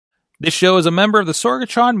This show is a member of the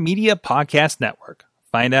Sorgatron Media Podcast Network.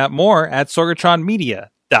 Find out more at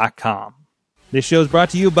sorgatronmedia.com. This show is brought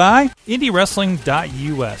to you by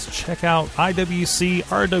IndyWrestling.us. Check out IWC,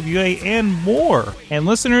 RWA, and more. And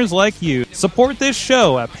listeners like you, support this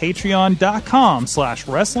show at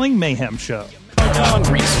Patreon.com/Wrestling Mayhem Show.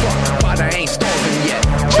 Hungry as fuck, but I ain't starving yet.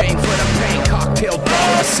 Chain for the pain, cocktail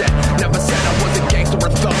dog set. Never said I was a gangster or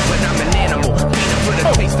thug, but I'm an animal. Beating for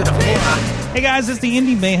the taste of the fun. Hey guys, it's the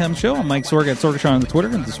Indy Mayhem Show. I'm Mike Sorg at Sorgatron on the Twitter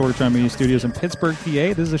and the Sorgatron Media Studios in Pittsburgh,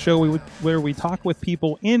 PA. This is a show where we talk with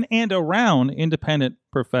people in and around independent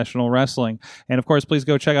professional wrestling. And of course, please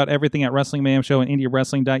go check out everything at Wrestling Mayhem Show and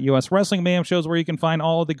IndyWrestling.us. Wrestling Mayhem Show is where you can find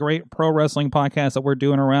all of the great pro wrestling podcasts that we're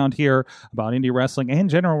doing around here about indie wrestling and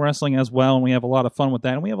general wrestling as well. And we have a lot of fun with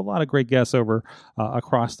that. And we have a lot of great guests over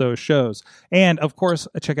across those shows. And of course,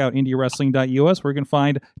 check out IndyWrestling.us where you can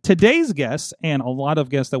find today's guests and a lot of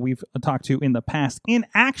guests that we've talked to in the past in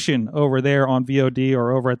action over there on VOD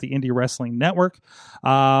or over at the Indie Wrestling Network.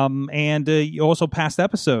 And also past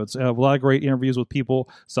episodes. A lot of great interviews with people,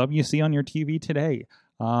 some you see on your TV today.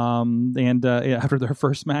 After their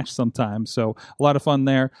first match sometimes. So a lot of fun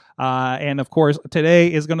there. And of course,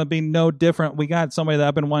 today is going to be no different. We got somebody that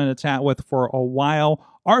I've been wanting to chat with for a while.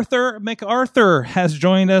 Arthur McArthur has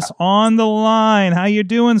joined us on the line. How you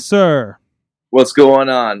doing, sir? What's going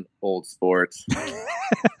on, old sports?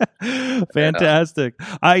 Fantastic.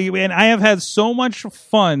 I have had so much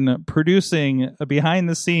fun producing behind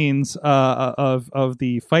the scenes of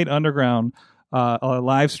the Fight Underground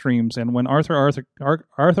live streams, and when Arthur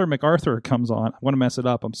McArthur comes on, I want to mess it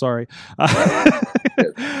up. I'm sorry.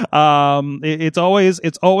 It's always.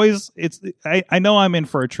 I know I'm in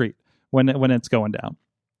for a treat when it's going down.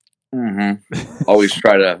 Mm-hmm. Always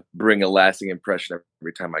try to bring a lasting impression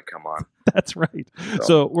every time I come on. That's right.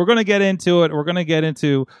 So we're going to get into it. We're going to get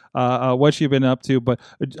into what you've been up to, but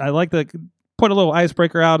I like to put a little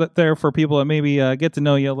icebreaker out there for people that maybe get to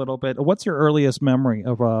know you a little bit. What's your earliest memory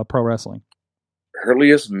of pro wrestling?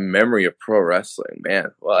 Earliest memory of pro wrestling,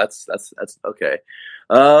 man. Well, that's okay.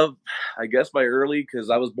 I guess my early, because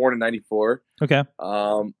I was born in '94. Okay.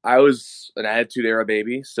 I was an Attitude Era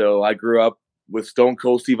baby, so I grew up with Stone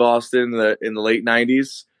Cold Steve Austin in the late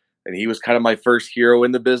 '90s, and he was kind of my first hero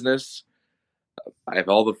in the business. I have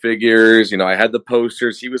all the figures, I had the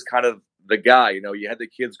posters. He was kind of the guy, you had the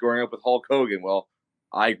kids growing up with Hulk Hogan. Well,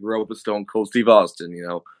 I grew up with Stone Cold Steve Austin,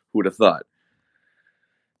 who would have thought?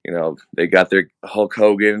 They got their Hulk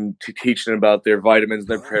Hogan teaching about their vitamins and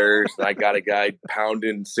their prayers. And I got a guy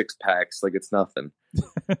pounding 6-packs like it's nothing.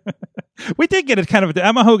 We did get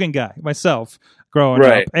I'm a Hogan guy myself growing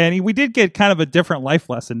up. And we did get kind of a different life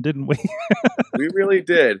lesson, didn't we? We really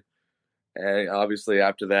did. And obviously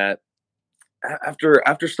after that,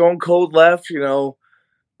 after Stone Cold left,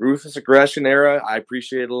 Ruthless Aggression era, I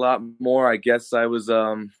appreciate it a lot more. I guess I was,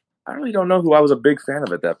 I really don't know who I was a big fan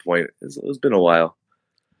of at that point. It's been a while.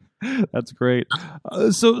 That's great.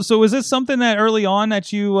 So is this something that early on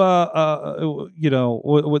that you,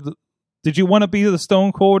 did you want to be the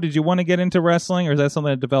Stone Cold? Did you want to get into wrestling, or is that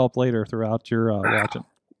something that developed later throughout your watching?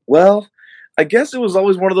 Well, I guess it was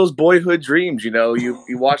always one of those boyhood dreams. You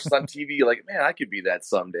watch it on TV, you're like, man, I could be that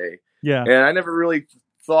someday. Yeah. And I never really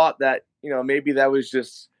thought that, maybe that was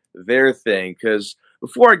just their thing. Because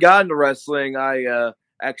before I got into wrestling, I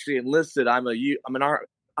actually enlisted. I'm an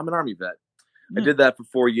Army vet. I did that for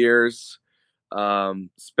 4 years,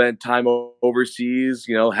 spent time overseas,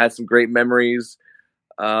 had some great memories.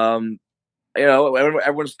 Everyone's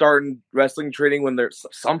starting wrestling training when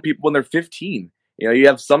some people when they're 15. You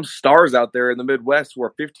have some stars out there in the Midwest who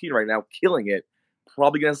are 15 right now, killing it,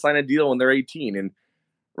 probably going to sign a deal when they're 18. And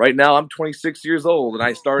right now I'm 26 years old, and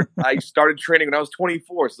I started training when I was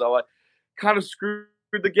 24. So I kind of screwed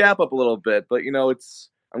the gap up a little bit, but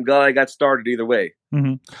I'm glad I got started either way.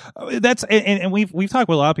 Mm-hmm. That's and we've talked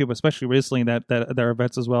with a lot of people, especially recently, that are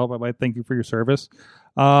vets as well. But I thank you for your service.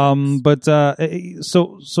 So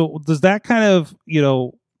does that kind of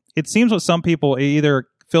it seems with some people it either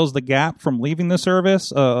fills the gap from leaving the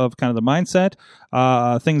service of kind of the mindset,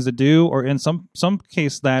 things to do, or in some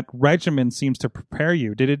case that regimen seems to prepare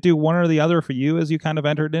you. Did it do one or the other for you as you kind of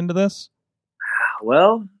entered into this?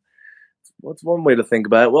 Well, what's one way to think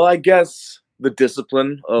about it? Well, I guess the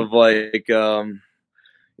discipline of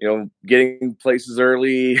getting places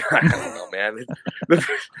early. I don't know, man.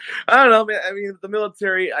 I don't know, man. I mean, the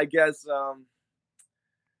military, I guess I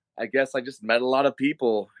just met a lot of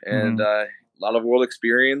people and a lot of world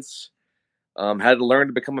experience. Had to learn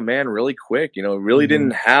to become a man really quick. Really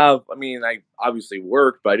didn't have, I obviously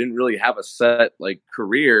worked, but I didn't really have a set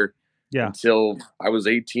career until I was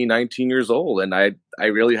 18, 19 years old. And I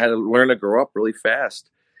really had to learn to grow up really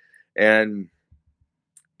fast. And,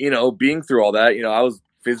 being through all that, I was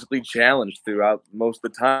physically challenged throughout most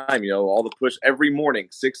of the time, all the push every morning,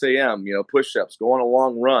 6 a.m., push-ups, go on a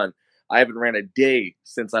long run. I haven't ran a day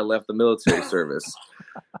since I left the military service.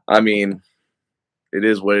 I mean, it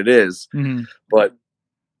is what it is. Mm-hmm. But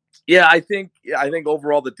yeah, I think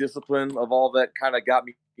overall the discipline of all that kind of got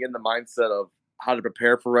me in the mindset of how to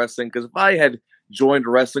prepare for wrestling. Because if I had joined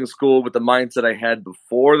wrestling school with the mindset I had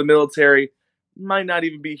before the military, might not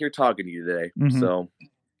even be here talking to you today. Mm-hmm. So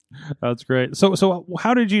that's great. So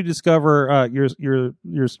how did you discover your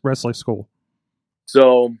wrestling school?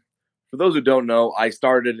 So for those who don't know, I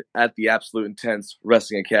started at the Absolute Intense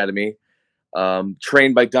Wrestling Academy,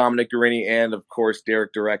 trained by Dominic Guarini and, of course,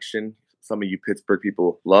 Derek Direction. Some of you Pittsburgh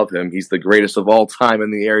people love him. He's the greatest of all time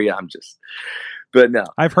in the area. But no.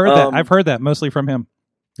 I've heard that. I've heard that mostly from him.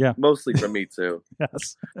 Yeah. Mostly from me too.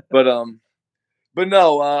 Yes. But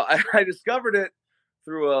no, I discovered it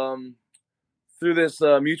through this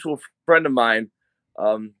mutual friend of mine.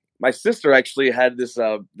 My sister actually had this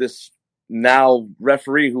now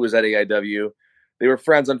referee who was at AIW. They were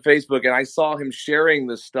friends on Facebook, and I saw him sharing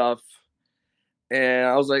this stuff. And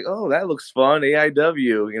I was like, oh, that looks fun,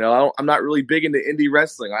 AIW. I'm not really big into indie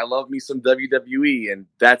wrestling. I love me some WWE, and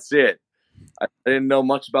that's it. I didn't know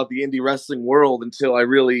much about the indie wrestling world until I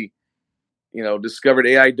really, discovered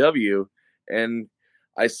AIW. And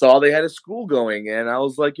I saw they had a school going, and I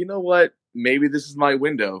was like, you know what? Maybe this is my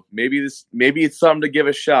window. Maybe it's something to give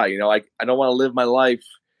a shot. I don't want to live my life,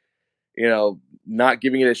 not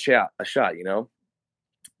giving it a shot.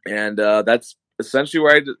 And that's essentially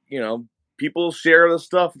where people share the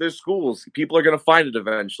stuff at their schools. People are going to find it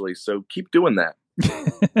eventually. So keep doing that.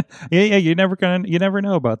 yeah. You never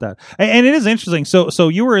know about that. And it is interesting. So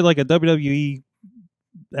you were like a WWE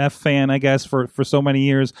F fan, I guess, for so many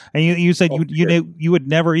years. And you said you had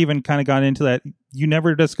never even kind of gone into that. You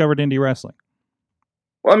never discovered indie wrestling.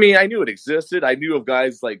 Well, I mean, I knew it existed. I knew of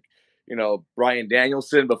guys like, Bryan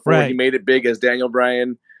Danielson before he made it big as Daniel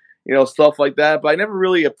Bryan. Stuff like that. But I never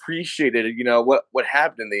really appreciated, what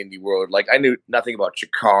happened in the indie world. Like, I knew nothing about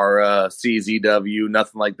Chikara, CZW,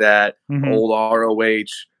 nothing like that. Mm-hmm. Old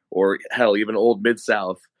ROH, or hell, even old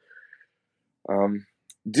Mid-South. Didn't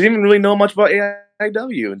even really know much about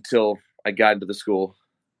AIW until I got into the school.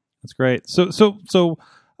 That's great. So,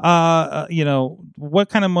 what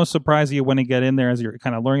kind of most surprised you when you get in there as you're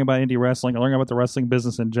kind of learning about indie wrestling, or learning about the wrestling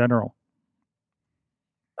business in general?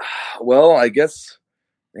 Well, I guess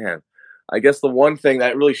the one thing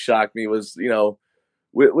that really shocked me was,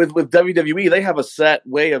 with WWE, they have a set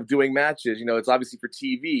way of doing matches. It's obviously for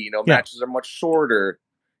TV. Matches are much shorter.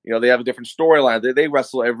 They have a different storyline. They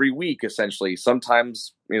wrestle every week, essentially.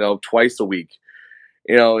 Sometimes, twice a week.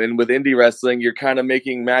 And with indie wrestling, you're kind of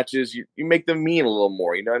making matches. You make them mean a little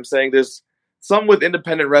more. You know what I'm saying? There's some with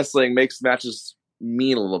independent wrestling makes matches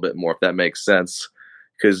mean a little bit more, if that makes sense,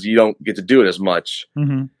 because you don't get to do it as much.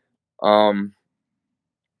 Mm-hmm.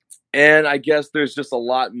 And I guess there's just a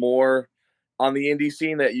lot more on the indie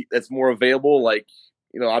scene that's more available. Like,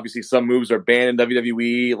 obviously some moves are banned in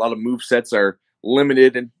WWE. A lot of move sets are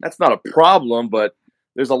limited, and that's not a problem, but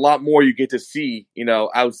there's a lot more you get to see,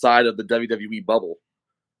 outside of the WWE bubble.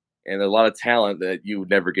 And a lot of talent that you would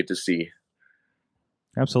never get to see.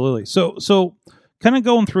 Absolutely. So kind of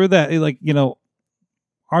going through that, like,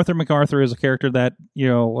 Arthur McArthur is a character that,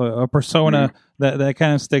 a persona that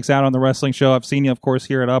kind of sticks out on the wrestling show. I've seen you, of course,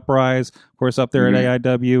 here at Uprise, of course, up there at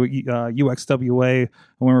AIW, UXWA,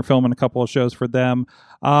 when we're filming a couple of shows for them.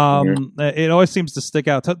 It always seems to stick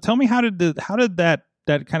out. Tell me, how did that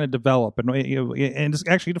kind of develop, and just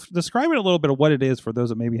actually describe it a little bit of what it is for those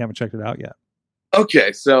that maybe haven't checked it out yet.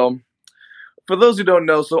 Okay, so for those who don't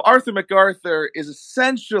know, so Arthur McArthur is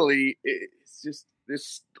essentially,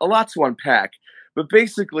 there's a lot to unpack. But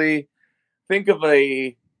basically, think of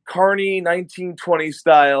a carny 1920s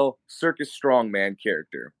style circus strongman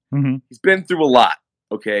character. Mm-hmm. He's been through a lot,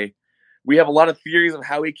 okay? We have a lot of theories of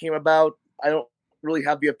how he came about. I don't really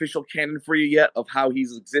have the official canon for you yet of how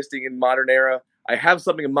he's existing in modern era. I have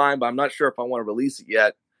something in mind, but I'm not sure if I want to release it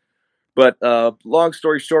yet. But long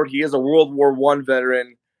story short, he is a World War I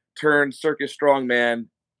veteran turned circus strongman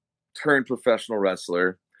turned professional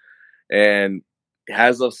wrestler. And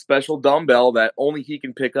has a special dumbbell that only he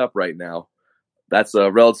can pick up right now. That's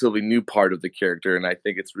a relatively new part of the character, and I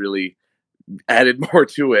think it's really added more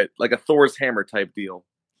to it, like a Thor's hammer type deal.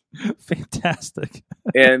 Fantastic.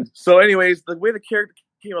 And so anyways, the way the character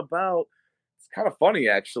came about, it's kind of funny,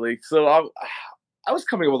 actually. So I was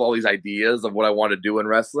coming up with all these ideas of what I want to do in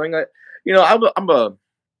wrestling. I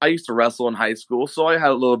used to wrestle in high school, so I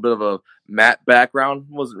had a little bit of a mat background.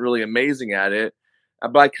 Wasn't really amazing at it.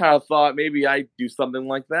 But I kind of thought maybe I'd do something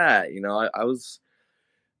like that. You know, I was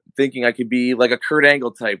thinking I could be like a Kurt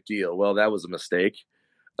Angle type deal. Well, that was a mistake.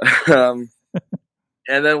 And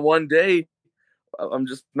then one day I'm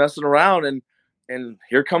just messing around and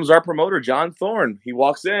here comes our promoter, John Thorne. He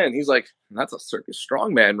walks in. He's like, that's a circus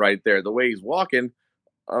strongman right there, the way he's walking.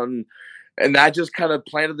 And that just kind of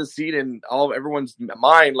planted the seed in everyone's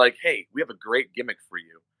mind, like, hey, we have a great gimmick for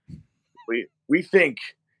you. We think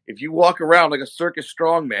if you walk around like a circus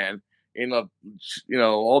strongman in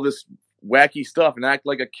all this wacky stuff and act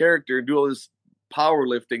like a character and do all this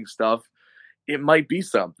powerlifting stuff, it might be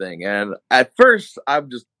something. And at first, I'm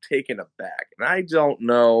just taken aback, and I don't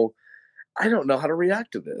know how to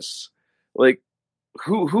react to this. Like,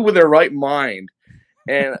 who in their right mind?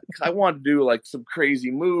 And I wanted to do like some crazy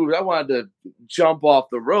moves. I wanted to jump off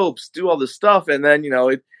the ropes, do all this stuff, and then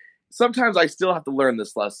sometimes I still have to learn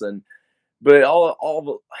this lesson. But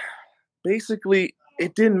basically,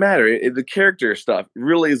 it didn't matter. The character stuff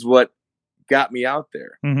really is what got me out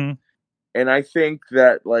there. Mm-hmm. And I think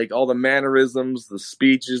that like all the mannerisms, the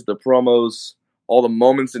speeches, the promos, all the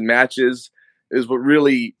moments in matches is what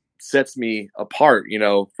really sets me apart,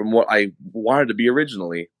 from what I wanted to be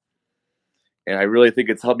originally. And I really think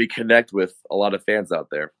it's helped me connect with a lot of fans out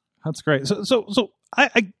there. That's great. So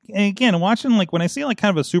I again, watching like when I see like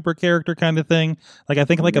kind of a super character kind of thing, like I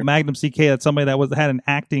think like a Magnum CK, that's somebody that had an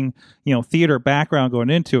acting, theater background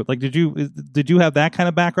going into it. Like, did you have that kind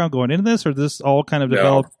of background going into this, or did this all kind of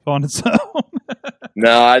develop on its own?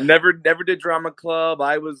 No, I never did drama club.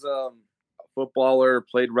 I was a footballer,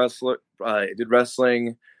 played wrestler, did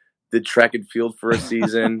wrestling, did track and field for a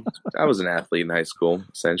season. I was an athlete in high school,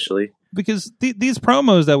 essentially. Because these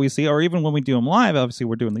promos that we see, or even when we do them live, obviously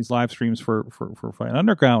we're doing these live streams for Fight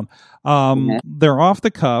Underground. They're off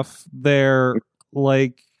the cuff. They're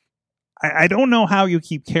like, I don't know how you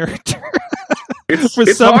keep character.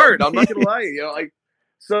 It's hard. I'm not gonna lie.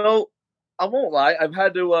 So I won't lie. I've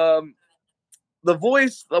had to. The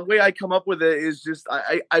voice, the way I come up with it is just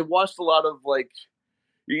I watched a lot of like.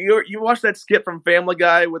 You watch that skit from Family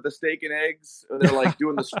Guy with the steak and eggs, and they're like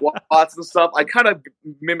doing the squats and stuff. I kind of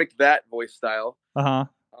mimicked that voice style. And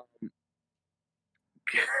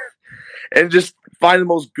just find the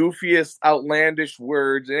most goofiest, outlandish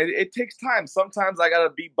words. And it takes time. Sometimes I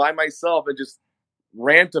gotta be by myself and just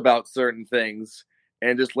rant about certain things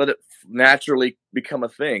and just let it naturally become a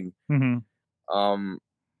thing. Mm-hmm.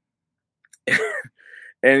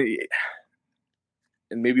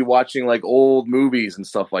 And maybe watching like old movies and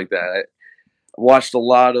stuff like that. I watched a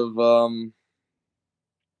lot of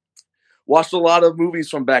movies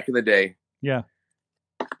from back in the day. Yeah.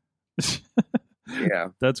 Yeah.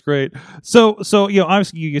 That's great. So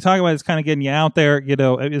obviously you talk about it's kind of getting you out there.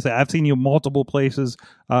 I've seen you multiple places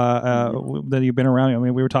that you've been around. I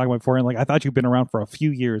mean, we were talking about before, and like I thought you've been around for a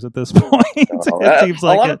few years at this point. It seems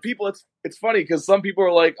like a lot of people. It's funny because some people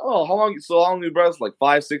are like, "Oh, how long? So long, new brothers? Like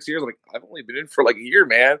 5-6 years?" I'm like, I've only been in for like a year,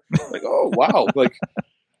 man. Like, oh wow, like.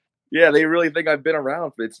 Yeah, they really think I've been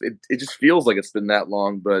around. It just feels like it's been that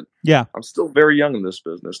long, but yeah, I'm still very young in this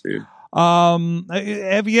business, dude.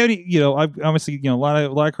 Have you any, obviously, a lot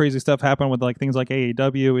of crazy stuff happened with like things like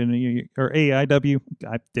AAW or AIW.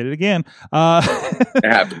 I did it again. It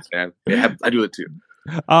happens, man. I do it too.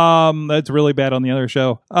 That's really bad on the other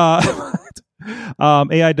show.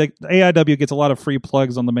 AIW gets a lot of free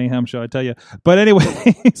plugs on the Mayhem show, I tell you. But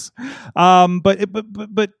anyways,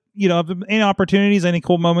 but any opportunities, any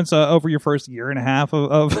cool moments over your first year and a half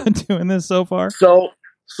of doing this so far? So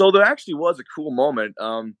there actually was a cool moment.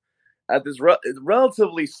 At this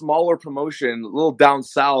relatively smaller promotion, a little down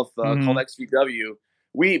south, called XVW.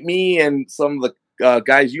 Me and some of the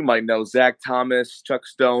guys you might know, Zach Thomas, Chuck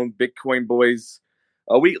Stone, Bitcoin Boys.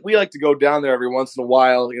 We like to go down there every once in a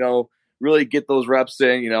while. Really get those reps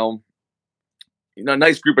in. A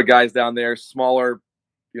nice group of guys down there, smaller,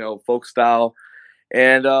 folk style.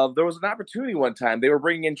 And there was an opportunity one time. They were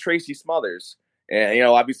bringing in Tracy Smothers. And,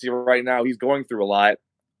 obviously right now he's going through a lot.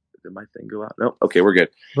 Did my thing go out? No? Okay, we're good.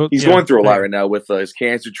 He's going through a lot right now with his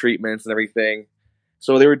cancer treatments and everything.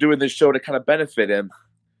 So they were doing this show to kind of benefit him.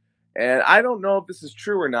 And I don't know if this is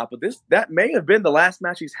true or not, but that may have been the last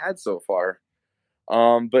match he's had so far.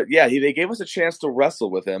 But yeah, they gave us a chance to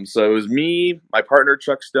wrestle with him. So it was me, my partner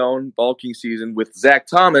Chuck Stone, bulking season, with Zach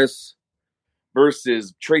Thomas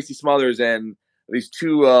versus Tracy Smothers and these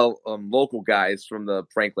two local guys from the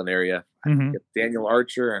Franklin area. I forget Daniel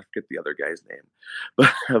Archer. I forget the other guy's name.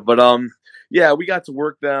 But yeah, we got to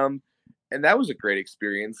work them, and that was a great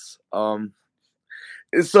experience. And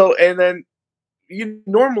then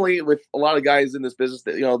normally with a lot of guys in this business,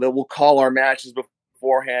 that will call our matches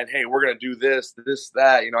beforehand. Hey, we're going to do this,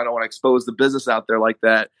 that. I don't want to expose the business out there like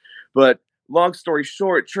that. But long story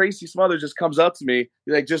short, Tracy Smothers just comes up to me.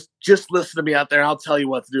 He's like, just listen to me out there and I'll tell you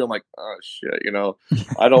what to do. I'm like, oh shit,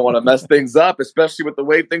 I don't want to mess things up, especially with the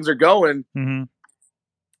way things are going. Mm-hmm.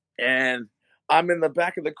 And I'm in the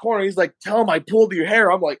back of the corner. He's like, tell him I pulled your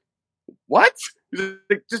hair. I'm like, what? He's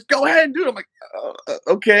like, just go ahead and do it. I'm like,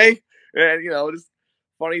 okay. And, just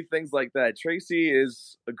funny things like that. Tracy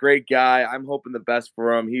is a great guy. I'm hoping the best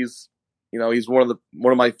for him. He's one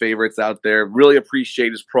of my favorites out there. Really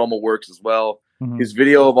appreciate his promo works as well. Mm-hmm. His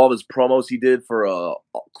video of all his promos he did for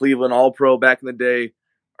Cleveland All Pro back in the day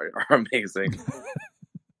are amazing.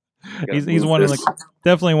 he's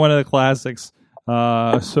definitely one of the classics.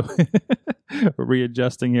 So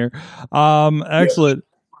readjusting here. Excellent.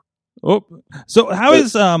 Oh, so how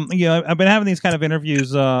is I've been having these kind of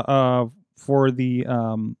interviews for the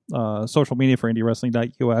social media for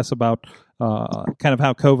IndieWrestling.us about kind of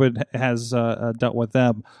how COVID has dealt with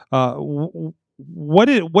them. What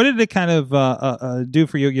did it kind of do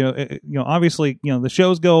for you? Obviously, the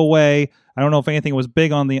shows go away. I don't know if anything was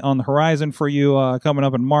big on the horizon for you coming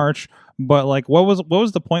up in March, but like, what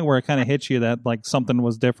was the point where it kind of hit you that like something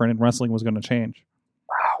was different and wrestling was going to change?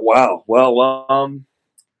 Wow. Well,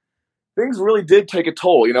 things really did take a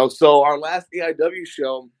toll, So our last AIW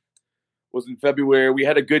show was in February. We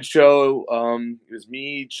had a good show. It was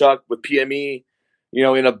me, Chuck, with PME,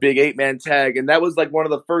 in a big 8-man tag. And that was like one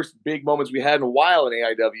of the first big moments we had in a while in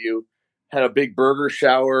AIW. Had a big burger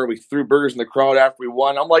shower. We threw burgers in the crowd after we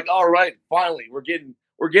won. I'm like, all right, finally, we're getting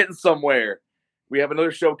somewhere. We have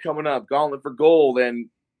another show coming up, Gauntlet for Gold, and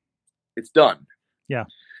it's done. Yeah.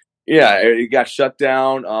 Yeah, it got shut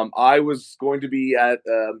down. I was going to be at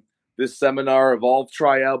this seminar, Evolve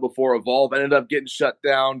tryout, before Evolve ended up getting shut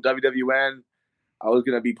down, WWN. I was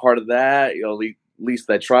going to be part of that, at least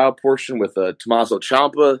that trial portion with Tommaso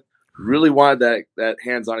Ciampa. Really wanted that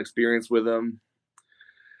hands-on experience with him.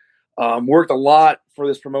 Worked a lot for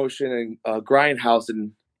this promotion and Grindhouse,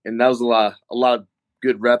 and that was a lot of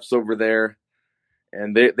good reps over there.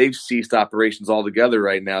 And they've ceased operations altogether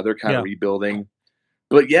right now. They're kind of rebuilding.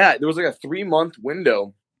 But yeah, there was like a 3-month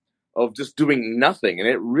window of just doing nothing, and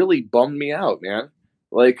it really bummed me out, man.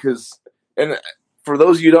 And for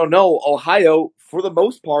those of you who don't know, Ohio, for the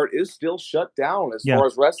most part, is still shut down as far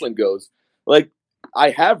as wrestling goes. Like,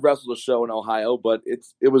 I have wrestled a show in Ohio, but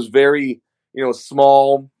it was very,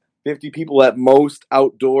 small, 50 people at most,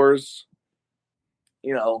 outdoors.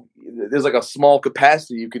 There's like a small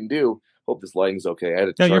capacity you can do. Hope this lighting's okay. I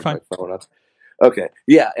had to charge my phone up. Okay.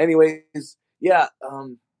 Yeah. Anyways,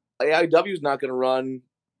 AIW is not going to run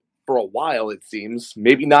for a while, it seems.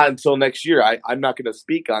 Maybe not until next year. I'm not going to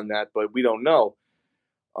speak on that, but we don't know.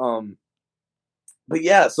 But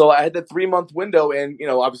yeah, so I had that 3-month window, and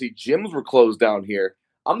obviously gyms were closed down here.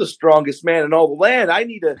 I'm the strongest man in all the land. I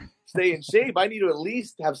need to stay in shape. I need to at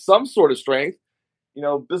least have some sort of strength.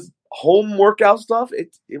 This home workout stuff,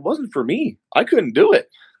 it wasn't for me. I couldn't do it.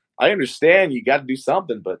 I understand you got to do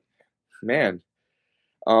something, but man.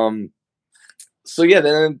 So yeah,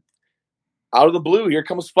 then out of the blue, here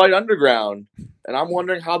comes Fight Underground, and I'm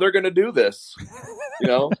wondering how they're going to do this,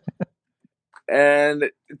 And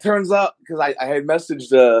it turns out, because I had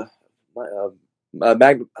messaged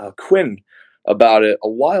Quinn about it a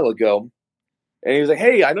while ago, and he was like,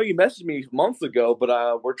 "Hey, I know you messaged me months ago,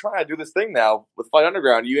 but we're trying to do this thing now with Fight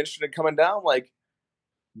Underground. Are you interested in coming down?" Like,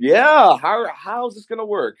 yeah, how's this going to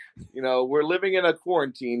work? We're living in a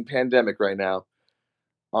quarantine pandemic right now.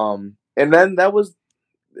 And then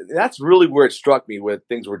that's really where it struck me with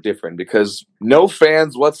things were different, because no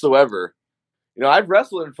fans whatsoever. I've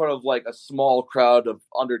wrestled in front of like a small crowd of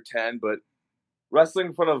under 10, but wrestling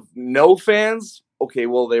in front of no fans, okay,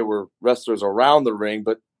 well, there were wrestlers around the ring,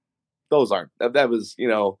 but those aren't. That was,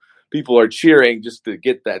 people are cheering just to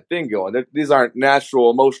get that thing going. These aren't natural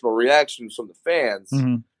emotional reactions from the fans.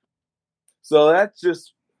 Mm-hmm. So that's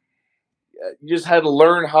just, you just had to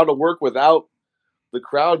learn how to work without the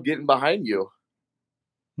crowd getting behind you.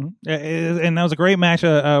 And that was a great match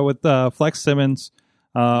with Flex Simmons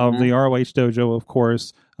of the ROH Dojo, of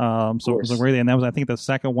course. So it was a great, and that was, I think, the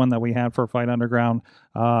second one that we had for Fight Underground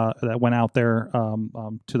that went out there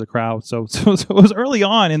to the crowd. So it was early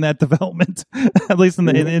on in that development, at least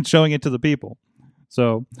in showing it to the people.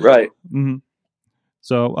 So right. Mm-hmm.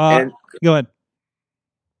 So go ahead.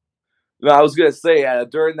 No, I was gonna say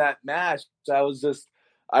during that match,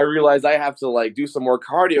 I realized I have to do some more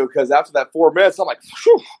cardio, because after that 4 minutes, I'm like,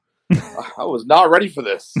 phew, I was not ready for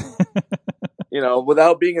this.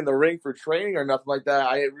 Without being in the ring for training or nothing like that,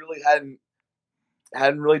 I really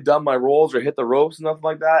hadn't really done my rolls or hit the ropes and nothing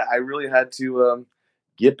like that. I really had to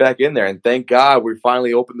get back in there. And thank God we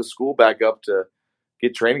finally opened the school back up to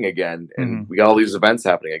get training again. And we got all these events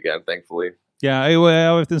happening again, thankfully. Yeah, I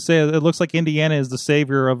have to say, it looks like Indiana is the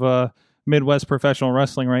savior of Midwest professional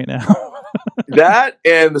wrestling right now. That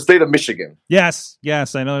and the state of Michigan. Yes.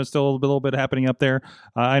 I know there's still a little bit happening up there.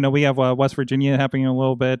 I know we have West Virginia happening a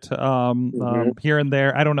little bit here and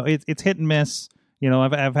there. I don't know. It's hit and miss. You know,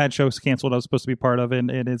 I've had shows canceled I was supposed to be part of,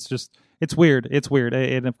 and it's weird. It's weird.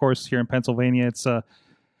 And of course, here in Pennsylvania, it's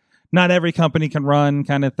not every company can run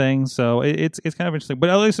kind of thing. So it's kind of interesting. But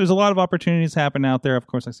at least there's a lot of opportunities happening out there. Of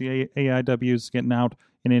course, I see AIW's getting out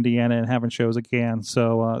in Indiana and having shows again.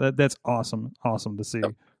 So that's awesome. Awesome to see.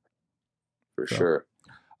 Yep. For sure.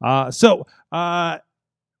 I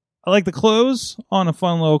like to close on a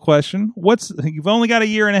fun little question. You've only got a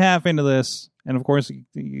year and a half into this, and of course,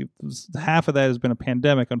 half of that has been a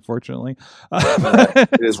pandemic, unfortunately.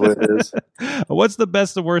 It is what it is. What's the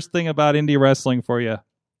best and worst thing about indie wrestling for you?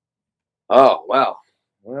 Oh, wow.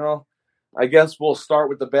 Well, I guess we'll start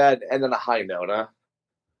with the bad and then a high note, huh?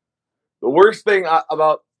 The worst thing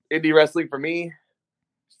about indie wrestling for me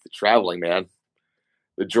is the traveling, man.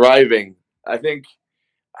 The driving. I think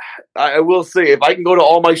I will say, if I can go to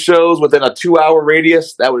all my shows within a 2-hour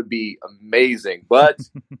radius, that would be amazing. But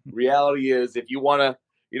reality is, if you want to,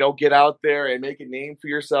 get out there and make a name for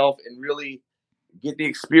yourself and really get the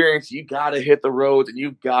experience, you got to hit the roads and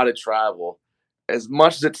you got to travel. As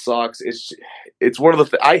much as it sucks, it's one of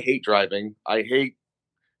the I hate driving. I hate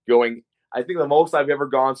going. I think the most I've ever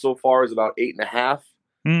gone so far is about 8.5,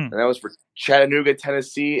 and that was for Chattanooga,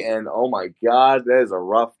 Tennessee. And oh my God, that is a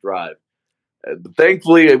rough drive.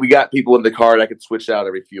 Thankfully, we got people in the car that could switch out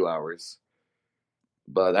every few hours.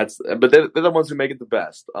 But they're the ones who make it the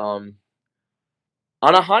best. On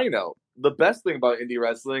a high note, the best thing about indie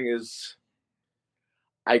wrestling is,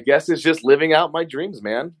 I guess, it's just living out my dreams,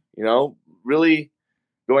 man. Really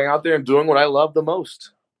going out there and doing what I love the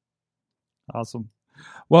most. Awesome.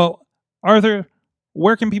 Well, Arthur,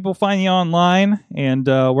 where can people find you online, and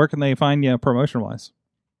where can they find you promotion-wise?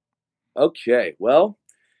 Okay, well,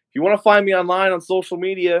 if you want to find me online on social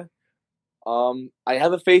media, I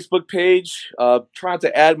have a Facebook page. Trying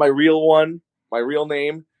to add my real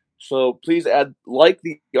name. So please like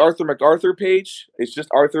the Arthur McArthur page. It's just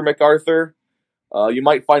Arthur McArthur. You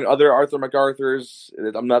might find other Arthur McArthurs.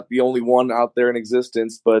 I'm not the only one out there in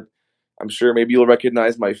existence, but I'm sure maybe you'll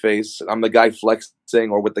recognize my face. I'm the guy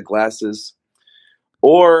flexing or with the glasses.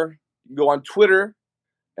 Or you can go on Twitter,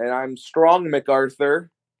 and I'm Strong McArthur.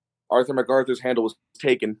 Arthur McArthur's handle was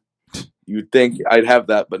taken. You'd think I'd have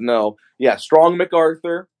that, but no. Yeah, Strong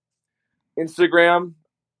McArthur. Instagram,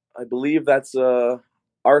 I believe that's Arthur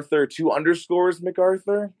 2_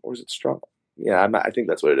 McArthur, or is it Strong? Yeah, I think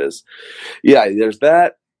that's what it is. Yeah, there's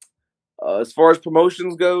that. As far as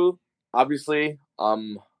promotions go, obviously,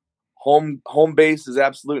 home base is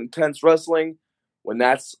Absolute Intense Wrestling. When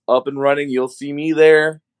that's up and running, you'll see me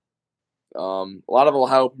there. A lot of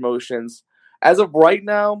Ohio promotions. As of right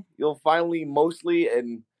now, you'll find me mostly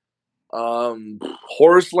in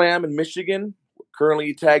Horror Slam in Michigan.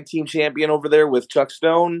 Currently tag team champion over there with Chuck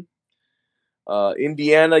Stone.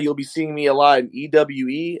 Indiana, you'll be seeing me a lot in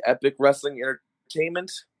EWE, Epic Wrestling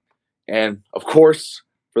Entertainment. And, of course,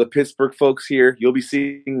 for the Pittsburgh folks here, you'll be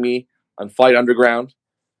seeing me on Fight Underground.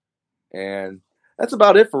 And that's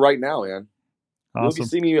about it for right now, man. Awesome. You'll be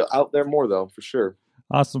seeing me out there more, though, for sure.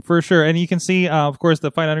 Awesome, for sure. And you can see, of course,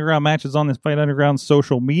 the Fight Underground matches on this Fight Underground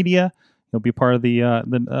social media. You'll be part of the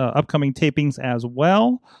upcoming tapings as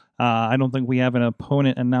well. I don't think we have an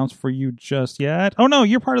opponent announced for you just yet. Oh, no,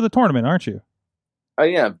 you're part of the tournament, aren't you? I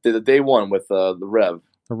am. The day one with the Rev.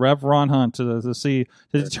 The Rev Ron Hunt to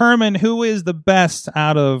determine who is the best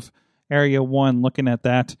out of Area 1. Looking at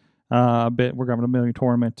that bit, we're having a million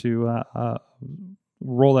tournament to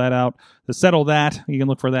roll that out. To settle that, you can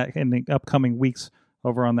look for that in the upcoming weeks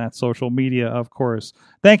over on that social media, of course.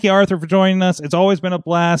 Thank you, Arthur, for joining us. It's always been a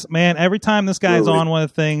blast. Man, every time this guy's on one of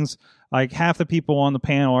the things, like half the people on the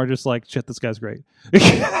panel are just like, shit, this guy's great.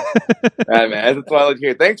 Right, man. That's what I like to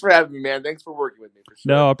hear. Thanks for having me, man. Thanks for working with me. For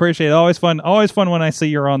sure. No, I appreciate it. Always fun when I see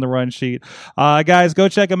you're on the run sheet. Guys, go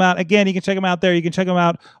check him out. Again, you can check him out there. You can check him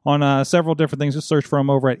out on several different things. Just search for him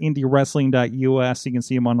over at indiewrestling.us. You can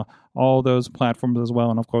see him on all those platforms as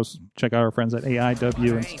well. And, of course, check out our friends at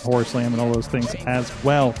AIW and Horror Slam and all those things as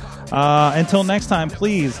well. Until next time,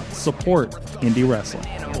 please support indie wrestling.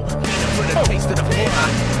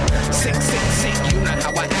 Sick, you know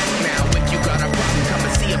how I act now. If you got a problem, come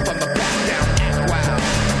and see it from the back down.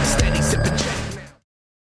 Wow, steady sipping Jack now.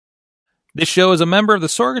 This show is a member of the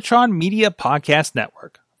Sorgatron Media Podcast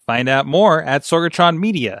Network. Find out more at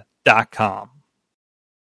sorgatronmedia.com.